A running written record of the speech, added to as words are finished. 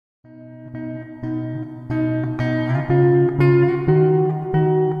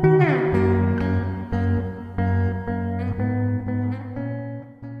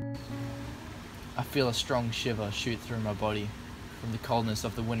feel a strong shiver shoot through my body from the coldness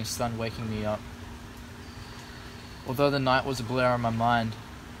of the winter sun waking me up. Although the night was a blur in my mind,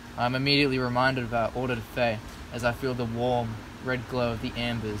 I am immediately reminded of our order de fe as I feel the warm, red glow of the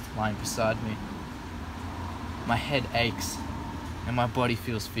ambers lying beside me. My head aches, and my body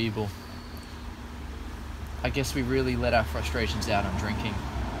feels feeble. I guess we really let our frustrations out on drinking.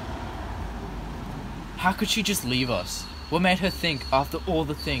 How could she just leave us? What made her think, after all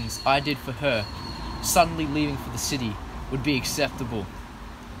the things I did for her, suddenly leaving for the city would be acceptable?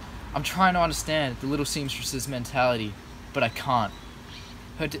 I'm trying to understand the little seamstress's mentality, but I can't.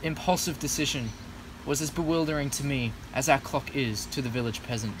 Her impulsive decision was as bewildering to me as our clock is to the village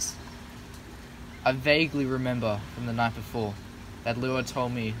peasants. I vaguely remember from the night before that Lua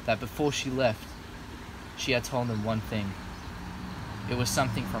told me that before she left, she had told them one thing. It was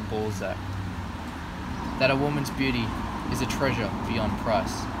something from Balzac. That a woman's beauty is a treasure beyond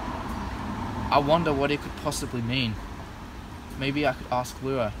price. I wonder what it could possibly mean. Maybe I could ask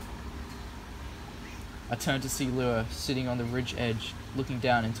Lua. I turned to see Lua sitting on the ridge edge, looking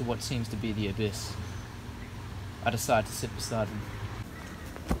down into what seems to be the abyss. I decide to sit beside him.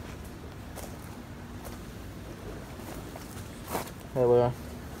 Hey Lua.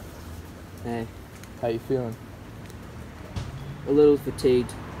 Hey. How you feeling? A little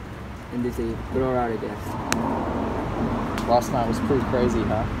fatigued and dizzy, but alright I guess. Last night was pretty crazy,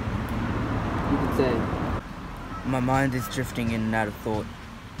 huh? You could say. My mind is drifting in and out of thought,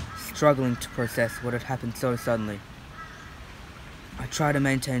 struggling to process what had happened so suddenly. I try to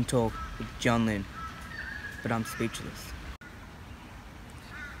maintain talk with John Lin, but I'm speechless.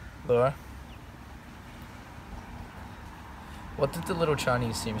 Lua? What did the little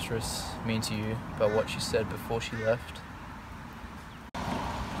Chinese seamstress mean to you about what she said before she left?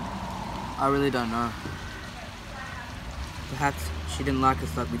 I really don't know. Perhaps she didn't like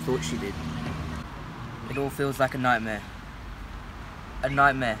us like we thought she did. It all feels like a nightmare. A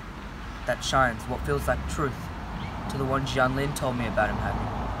nightmare that shines what feels like truth to the one Jian Lin told me about him having.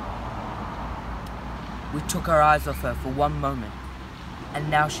 We took our eyes off her for one moment, and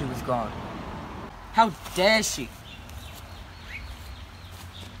now she was gone. How dare she?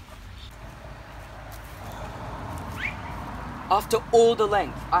 After all the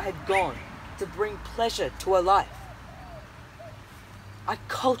lengths I had gone to bring pleasure to her life, I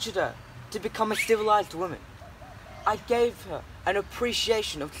cultured her to become a civilized woman. I gave her an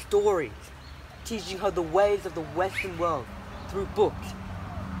appreciation of stories, teaching her the ways of the Western world through books.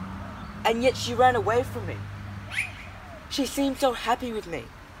 And yet she ran away from me. She seemed so happy with me.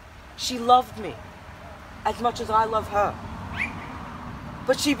 She loved me as much as I love her.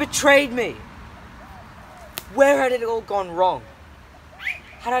 But she betrayed me. Where had it all gone wrong?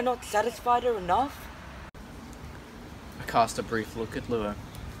 Had I not satisfied her enough? I cast a brief look at Lua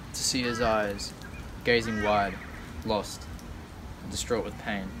to see his eyes, gazing wide, lost, and distraught with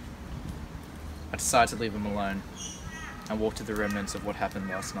pain. I decide to leave him alone and walk to the remnants of what happened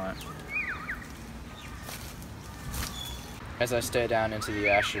last night. As I stare down into the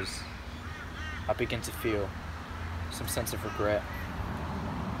ashes, I begin to feel some sense of regret.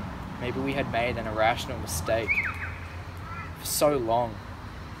 Maybe we had made an irrational mistake. For so long,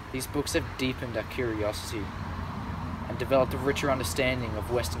 these books have deepened our curiosity and developed a richer understanding of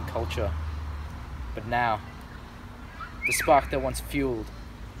Western culture. But now, the spark that once fueled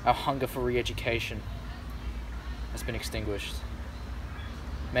our hunger for re-education has been extinguished.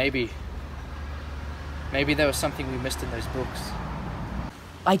 Maybe there was something we missed in those books.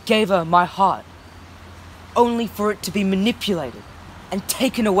 I gave her my heart, only for it to be manipulated and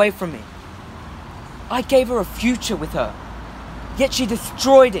taken away from me. I gave her a future with her, yet she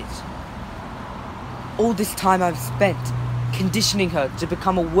destroyed it. All this time I've spent conditioning her to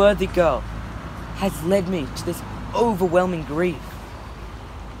become a worthy girl has led me to this overwhelming grief.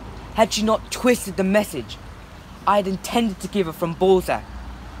 Had she not twisted the message I had intended to give her from Balzac,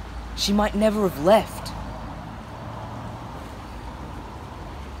 she might never have left.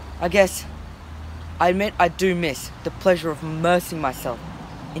 I guess I admit I do miss the pleasure of immersing myself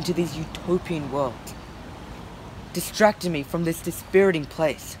into these utopian worlds, distracting me from this dispiriting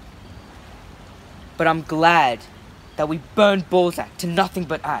place. But I'm glad that we burned Balzac to nothing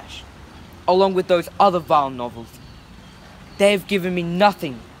but ash, along with those other vile novels. They have given me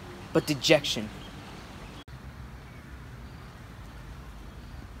nothing but dejection.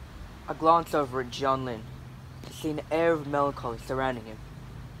 I glance over at Jian Lin to see an air of melancholy surrounding him.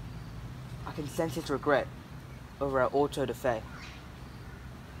 I can sense his regret over our auto de fe.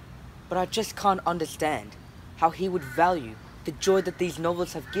 But I just can't understand how he would value the joy that these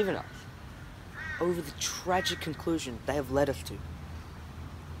novels have given us over the tragic conclusion they have led us to.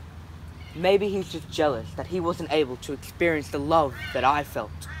 Maybe he's just jealous that he wasn't able to experience the love that I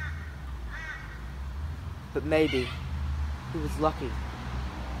felt. But maybe he was lucky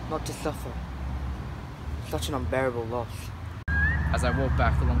not to suffer such an unbearable loss. As I walked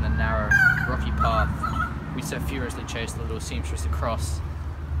back along the narrow, rocky path we so furiously chased the little seamstress across,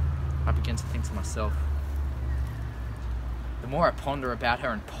 I began to think to myself, the more I ponder about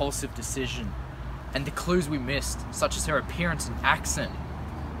her impulsive decision and the clues we missed, such as her appearance and accent,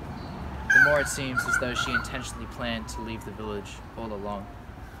 the more it seems as though she intentionally planned to leave the village all along.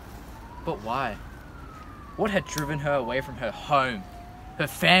 But why? What had driven her away from her home, her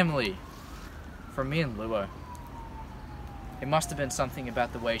family, from me and Luo? It must have been something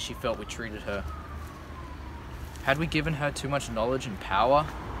about the way she felt we treated her. Had we given her too much knowledge and power?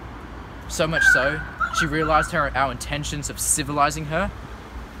 So much so, she realized our intentions of civilizing her?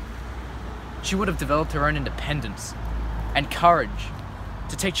 She would have developed her own independence and courage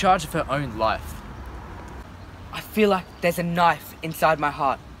to take charge of her own life. I feel like there's a knife inside my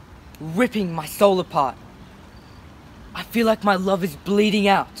heart, ripping my soul apart. I feel like my love is bleeding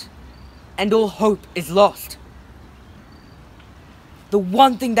out, and all hope is lost. The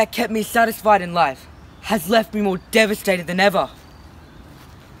one thing that kept me satisfied in life has left me more devastated than ever.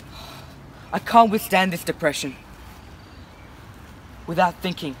 I can't withstand this depression. Without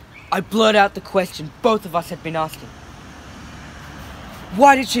thinking, I blurt out the question both of us had been asking.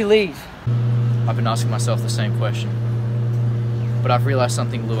 Why did she leave? I've been asking myself the same question. But I've realized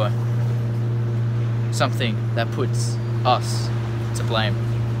something, Luo. Something that puts us to blame.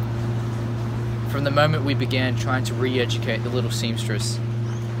 From the moment we began trying to re-educate the little seamstress,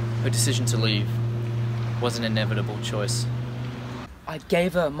 her decision to leave was an inevitable choice. I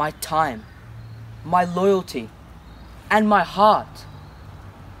gave her my time, my loyalty, and my heart.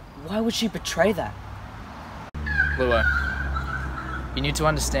 Why would she betray that? Luo, you need to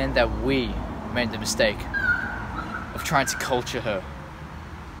understand that we made the mistake of trying to culture her.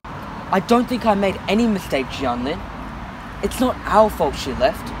 I don't think I made any mistake, Jianlin. It's not our fault she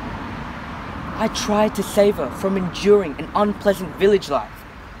left. I tried to save her from enduring an unpleasant village life.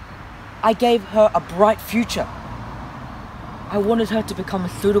 I gave her a bright future. I wanted her to become a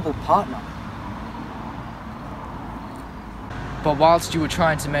suitable partner. But whilst you were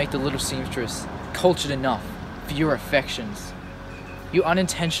trying to make the little seamstress cultured enough for your affections, you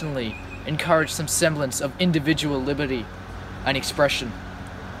unintentionally encouraged some semblance of individual liberty and expression.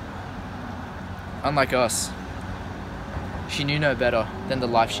 Unlike us, she knew no better than the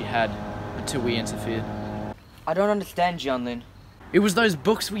life she had until we interfered. I don't understand, Jianlin. It was those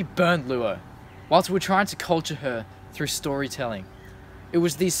books we burned, Luo, whilst we were trying to culture her through storytelling. It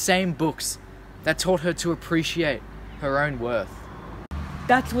was these same books that taught her to appreciate her own worth.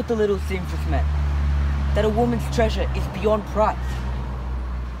 That's what the little seamstress meant. That a woman's treasure is beyond price.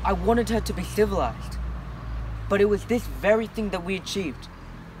 I wanted her to be civilized. But it was this very thing that we achieved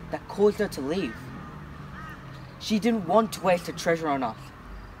that caused her to leave. She didn't want to waste her treasure on us.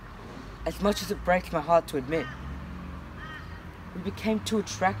 As much as it breaks my heart to admit, we became too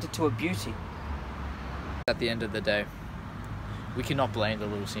attracted to her beauty. At the end of the day, we cannot blame the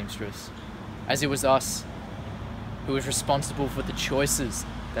little seamstress, as it was us who was responsible for the choices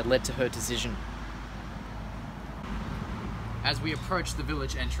that led to her decision. As we approached the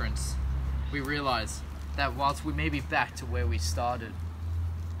village entrance, we realized that whilst we may be back to where we started,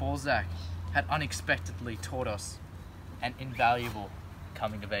 Balzac had unexpectedly taught us an invaluable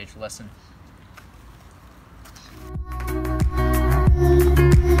coming-of-age lesson.